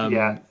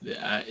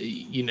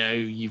 You know,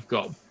 you've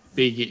got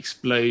big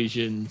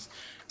explosions,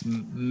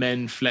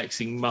 men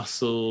flexing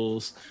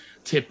muscles,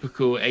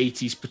 typical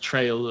 80s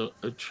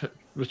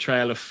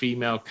portrayal of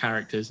female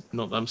characters.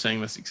 Not that I'm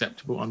saying that's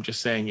acceptable, I'm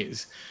just saying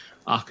it's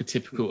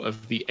archetypical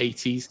of the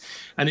 80s,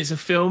 and it's a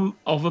film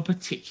of a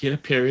particular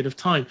period of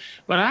time.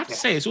 But I have to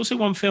say, it's also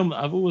one film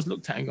that I've always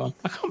looked at and gone,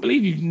 I can't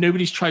believe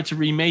nobody's tried to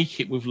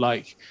remake it with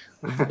like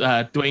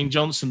Dwayne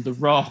Johnson, The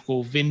Rock,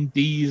 or Vin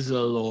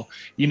Diesel, or,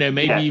 you know,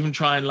 maybe even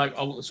try and like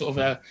sort of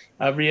a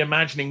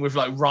reimagining with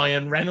like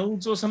Ryan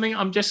Reynolds or something.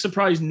 I'm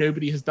surprised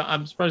nobody's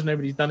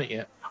done it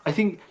yet. I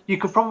think you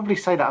could probably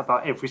say that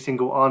about every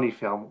single Arnie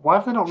film. Why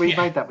have they not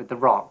remade that with The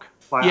Rock?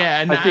 Like,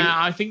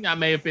 I think that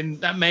may have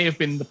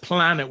been the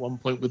plan at one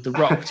point with The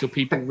Rock, till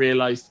people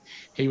realised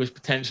he was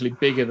potentially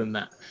bigger than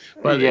that.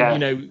 But you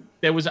know,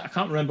 there was, I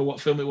can't remember what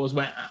film it was,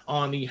 where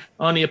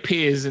Arnie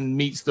appears and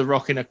meets The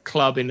Rock in a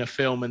club in a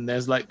film, and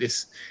there's like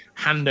this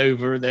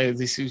handover there.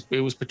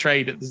 It was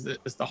portrayed as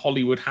the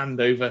Hollywood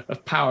handover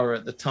of power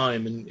at the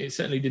time, and it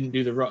certainly didn't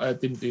do The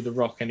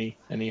Rock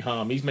any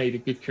harm. He's made a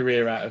good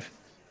career out of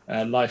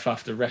life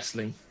after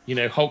wrestling. You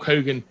know, Hulk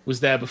Hogan was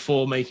there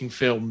before making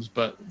films,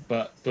 but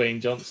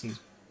Dwayne Johnson's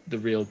the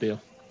real deal.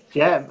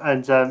 Yeah,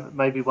 and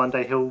maybe one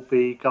day he'll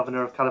be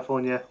governor of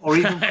California, or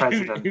even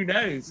president. Who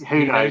knows?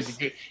 Who knows?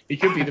 He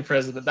could be the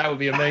president. That would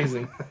be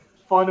amazing.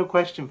 Final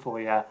question for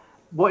you.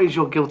 What is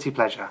your guilty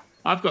pleasure?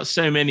 I've got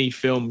so many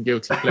film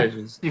guilty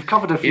pleasures. You've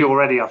covered a few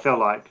already, I feel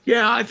like.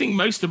 Yeah, I think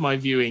most of my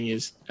viewing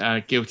is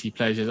guilty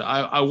pleasures.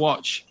 I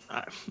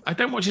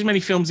don't watch as many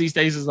films these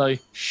days as I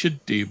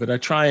should do, but I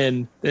try,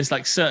 and there's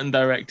like certain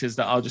directors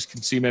that I'll just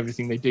consume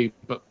everything they do.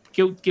 But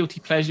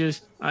guilty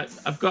pleasures,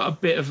 I've got a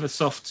bit of a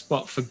soft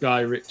spot for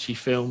Guy Ritchie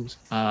films.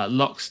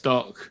 Lock,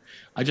 Stock.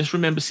 I just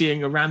remember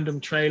seeing a random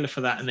trailer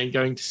for that and then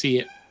going to see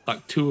it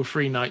like 2 or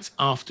 3 nights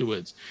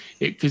afterwards,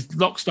 because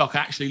Lock, Stock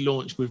actually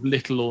launched with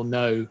little or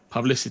no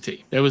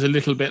publicity. There was a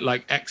little bit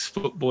like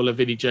ex-footballer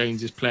Vinnie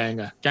Jones is playing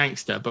a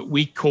gangster, but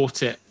we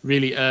caught it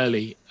really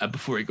early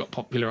before it got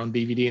popular on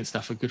DVD and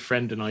stuff. A good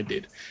friend and I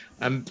did.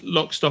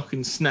 Lock, Stock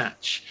and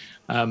Snatch,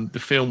 the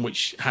film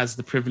which has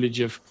the privilege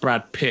of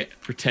Brad Pitt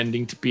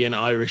pretending to be an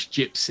Irish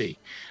gypsy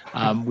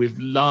with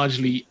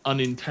largely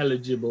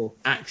unintelligible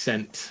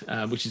accent,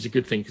 which is a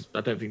good thing because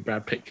I don't think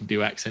Brad Pitt can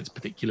do accents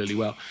particularly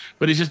well.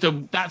 But it's just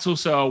that's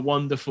also a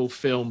wonderful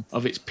film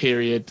of its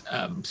period.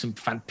 Some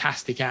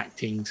fantastic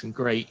acting, some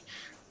great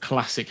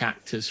classic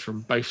actors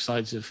from both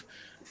sides of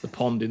the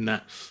pond in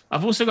that.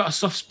 I've also got a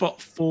soft spot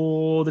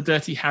for the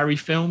Dirty Harry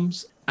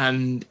films,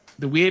 and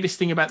the weirdest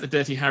thing about the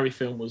Dirty Harry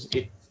film was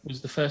it was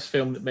the first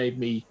film that made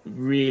me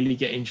really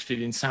get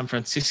interested in San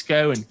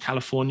Francisco and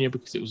California,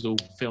 because it was all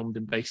filmed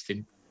and based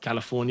in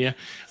California,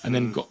 and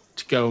then got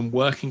to go and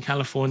work in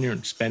California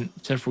and spent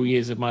several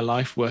years of my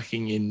life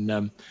working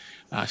in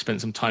I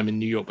spent some time in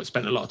New York, but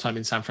spent a lot of time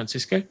in San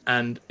Francisco.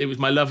 And it was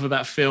my love of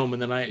that film.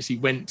 And then I actually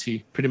went to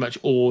pretty much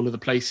all of the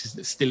places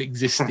that still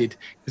existed,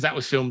 because that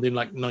was filmed in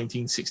like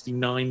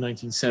 1969,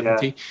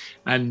 1970. Yeah.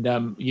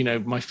 And, you know,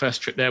 my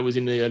first trip there was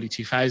in the early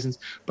 2000s,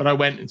 but I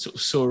went and sort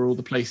of saw all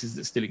the places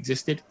that still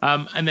existed.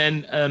 And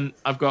then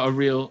I've got a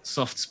real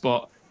soft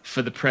spot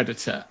for The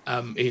Predator.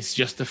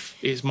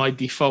 It's my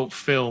default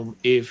film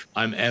if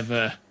I'm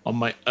ever on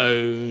my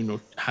own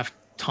or have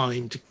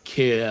time to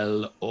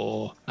kill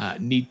or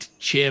need to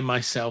cheer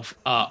myself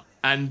up.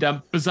 And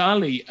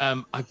bizarrely,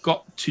 I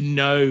got to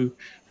know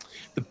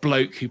the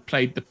bloke who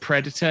played the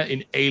Predator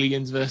in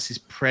Aliens versus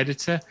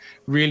Predator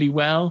really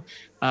well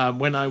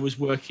when I was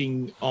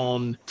working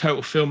on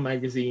Total Film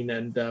magazine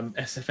and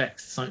SFX,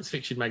 science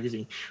fiction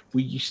magazine.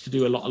 We used to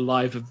do a lot of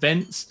live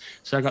events.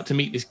 So I got to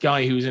meet this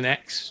guy who was an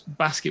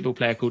ex-basketball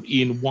player called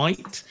Ian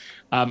White.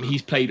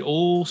 He's played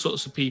all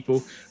sorts of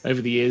people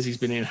over the years. He's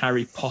been in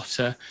Harry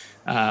Potter,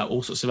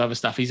 all sorts of other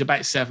stuff. He's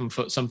about 7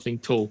 foot something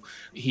tall.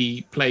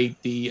 He played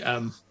the,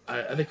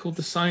 are they called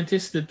the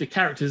scientists? The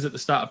characters at the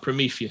start of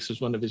Prometheus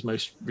was one of his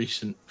most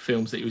recent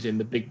films that he was in.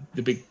 The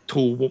big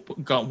tall,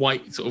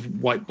 white sort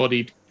of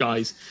white-bodied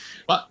guys.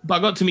 But I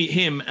got to meet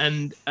him,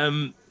 and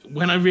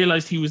when I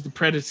realized he was the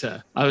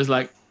Predator, I was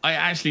like, I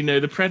actually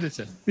know the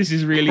Predator. This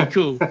is really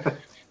cool.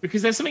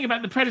 Because there's something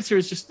about The Predator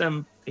is just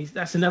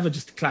that's another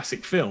just a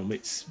classic film.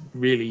 It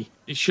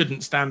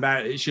shouldn't stand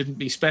out, it shouldn't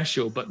be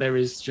special, but there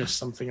is just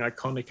something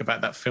iconic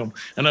about that film.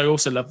 And I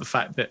also love the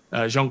fact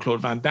that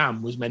Jean-Claude Van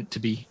Damme was meant to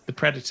be the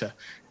Predator,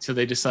 so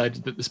they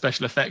decided that the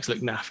special effects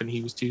looked naff and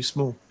he was too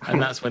small,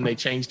 and that's when they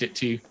changed it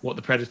to what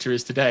the Predator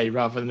is today,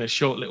 rather than a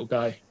short little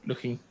guy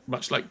looking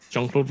much like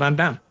Jean-Claude Van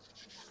Damme.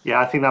 Yeah,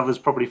 I think that was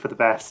probably for the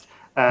best.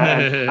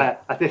 I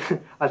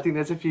think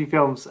there's a few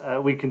films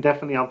we can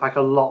definitely unpack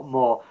a lot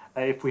more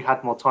if we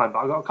had more time. But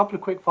I've got a couple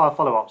of quick fire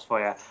follow-ups for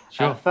you.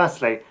 Sure.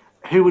 Firstly,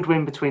 who would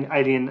win between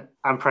Alien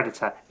and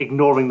Predator,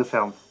 ignoring the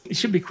film? It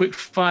should be quick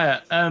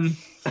fire. I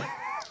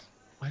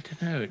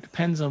don't know. It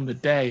depends on the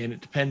day, and it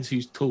depends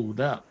who's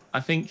tooled up. I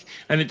think,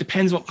 and it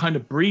depends what kind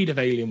of breed of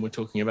alien we're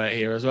talking about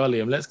here as well,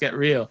 Liam. Let's get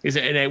real.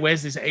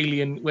 Where's the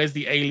alien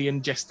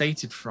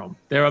gestated from?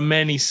 There are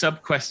many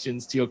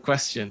sub-questions to your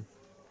question.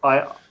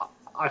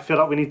 I feel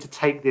like we need to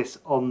take this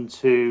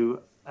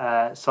onto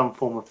some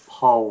form of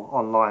poll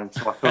online.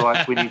 So I feel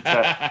like we need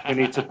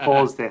to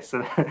pause this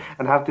and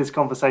have this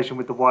conversation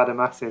with the wider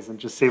masses and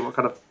just see what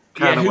kind of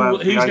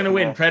who's going to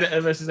win?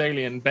 Predator versus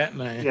Alien? Bet,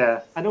 man.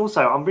 Yeah, and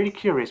also I'm really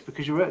curious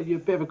because you're a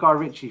bit of a Guy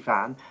Ritchie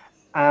fan.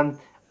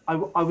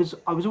 I was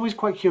always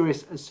quite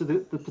curious as to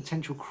the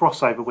potential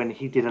crossover when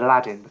he did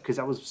Aladdin, because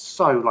that was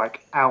so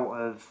like out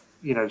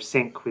of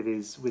sync with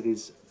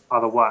his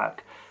other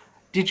work.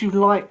 Did you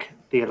like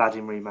the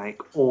Aladdin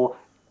remake, or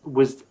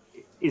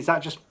is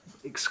that just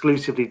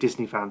exclusively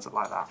Disney fans that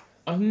like that?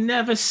 I've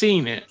never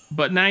seen it,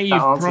 but now you've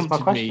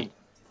prompted me,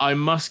 I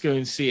must go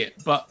and see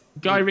it. But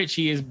Guy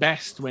Ritchie is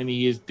best when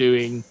he is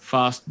doing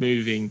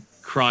fast-moving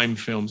crime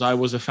films. I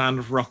was a fan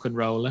of Rock and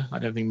Roller. I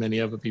don't think many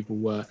other people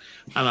were.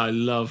 And I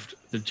loved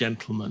The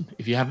Gentleman.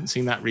 If you haven't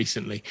seen that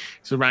recently,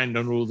 it's around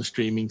on all the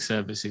streaming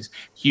services.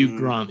 Hugh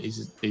Grant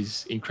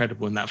is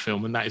incredible in that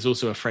film. And that is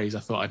also a phrase I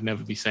thought I'd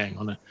never be saying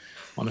on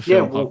a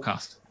film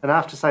podcast. And I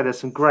have to say there's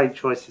some great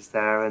choices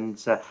there.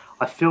 And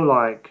I feel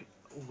like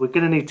we're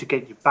going to need to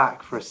get you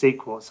back for a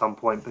sequel at some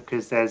point,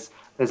 because there's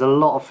a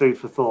lot of food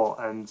for thought.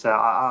 And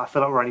I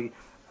feel like we're only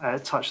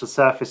touched the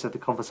surface of the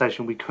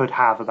conversation we could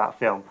have about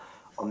film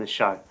on this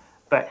show.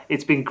 But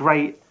it's been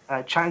great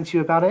chatting to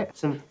you about it.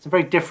 Some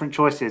very different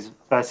choices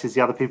versus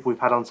the other people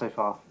we've had on so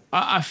far.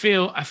 I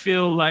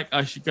feel like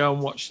I should go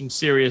and watch some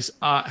serious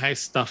art house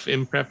stuff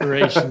in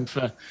preparation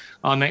for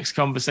our next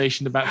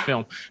conversation about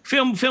film.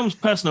 Film's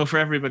personal for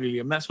everybody,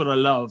 Liam. That's what I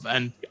love.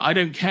 And I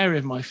don't care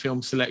if my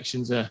film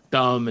selections are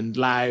dumb and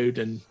loud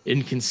and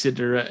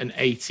inconsiderate and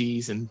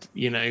 80s and,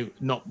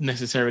 not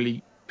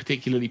necessarily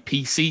particularly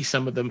PC,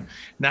 some of them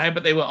now,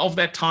 but they were of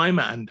their time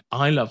and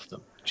I love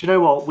them. Do you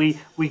know what?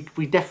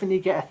 We definitely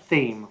get a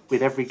theme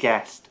with every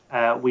guest.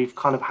 We've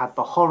kind of had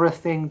the horror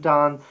thing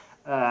done.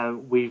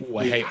 We've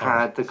I hate horror.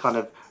 had the kind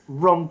of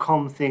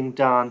rom-com thing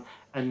done,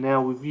 and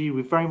now with you,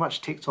 we've very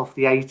much ticked off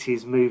the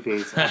 80s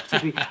movies,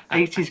 particularly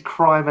 80s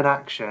crime and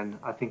action.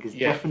 I think is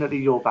definitely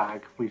your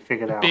bag. We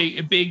figured out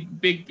big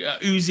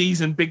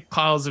Uzis and big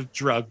piles of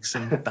drugs,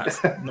 and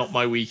that's not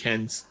my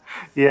weekends.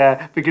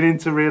 Yeah, beginning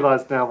to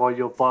realise now why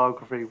your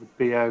biography would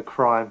be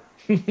crime.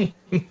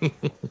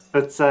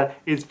 But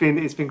it's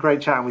been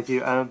great chatting with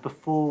you.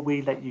 Before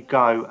we let you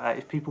go,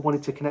 if people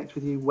wanted to connect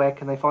with you, where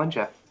can they find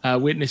you?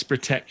 Witness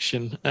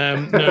protection.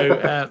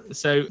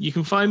 So you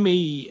can find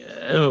me.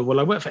 I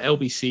work for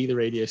LBC, the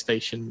radio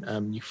station.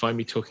 You find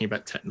me talking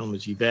about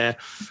technology there.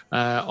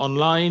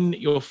 Online,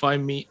 you'll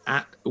find me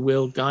at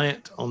Will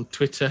Guyatt on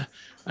Twitter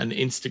and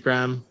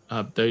Instagram.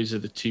 Those are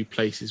the two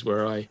places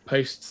where I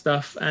post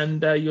stuff,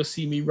 and you'll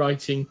see me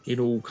writing in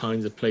all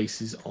kinds of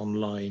places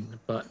online.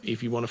 But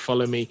if you want to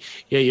follow me,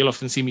 you'll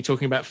often see me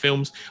talking about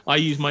films. I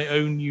use my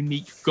own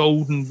unique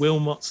Golden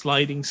Wilmot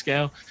sliding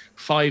scale.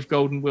 5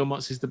 Golden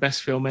Wilmots is the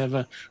best film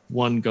ever.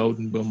 1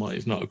 Golden Wilmot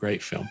is not a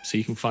great film. So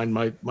you can find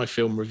my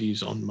film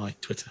reviews on my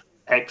Twitter.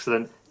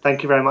 Excellent.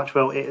 Thank you very much,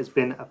 Will. It has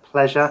been a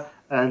pleasure,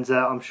 and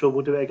I'm sure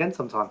we'll do it again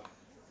sometime.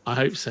 I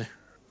hope so.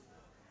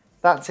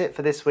 That's it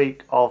for this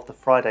week of the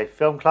Friday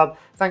Film Club.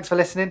 Thanks for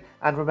listening,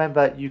 and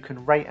remember, you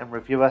can rate and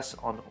review us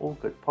on all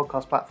good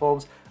podcast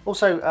platforms.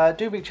 Also,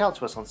 do reach out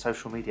to us on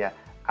social media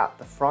at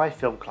the Fry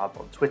Film Club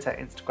on Twitter,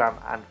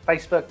 Instagram and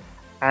Facebook.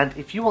 And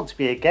if you want to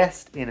be a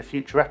guest in a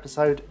future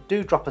episode,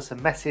 do drop us a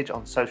message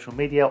on social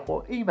media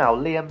or email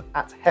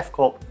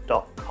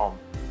liam@hefcorp.com.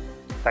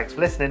 Thanks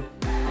for listening.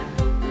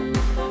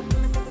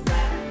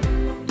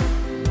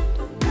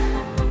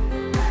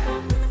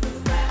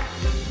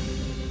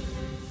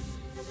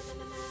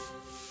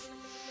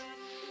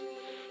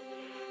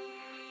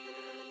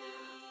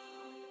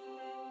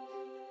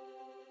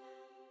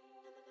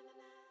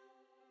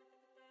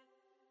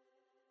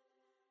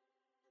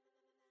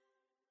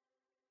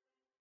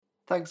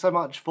 Thanks so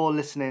much for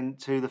listening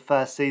to the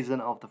first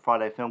season of the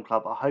Friday Film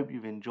Club. I hope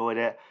you've enjoyed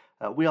it.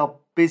 We are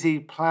busy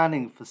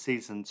planning for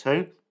season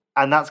 2,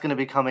 and that's going to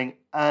be coming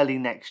early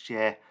next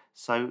year.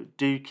 So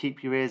do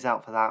keep your ears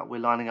out for that. We're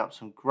lining up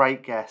some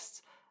great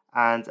guests.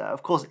 And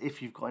of course, if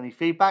you've got any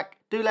feedback,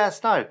 do let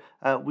us know.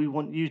 We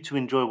want you to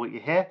enjoy what you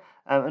hear.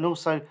 And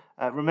also,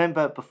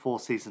 remember before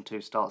season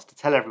 2 starts to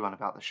tell everyone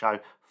about the show.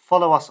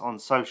 Follow us on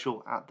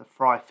social at the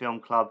Fry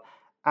Film Club.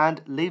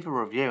 And leave a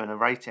review and a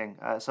rating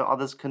so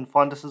others can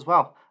find us as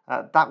well.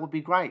 That would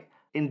be great.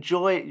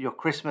 Enjoy your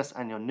Christmas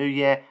and your New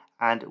Year,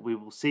 and we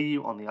will see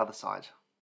you on the other side.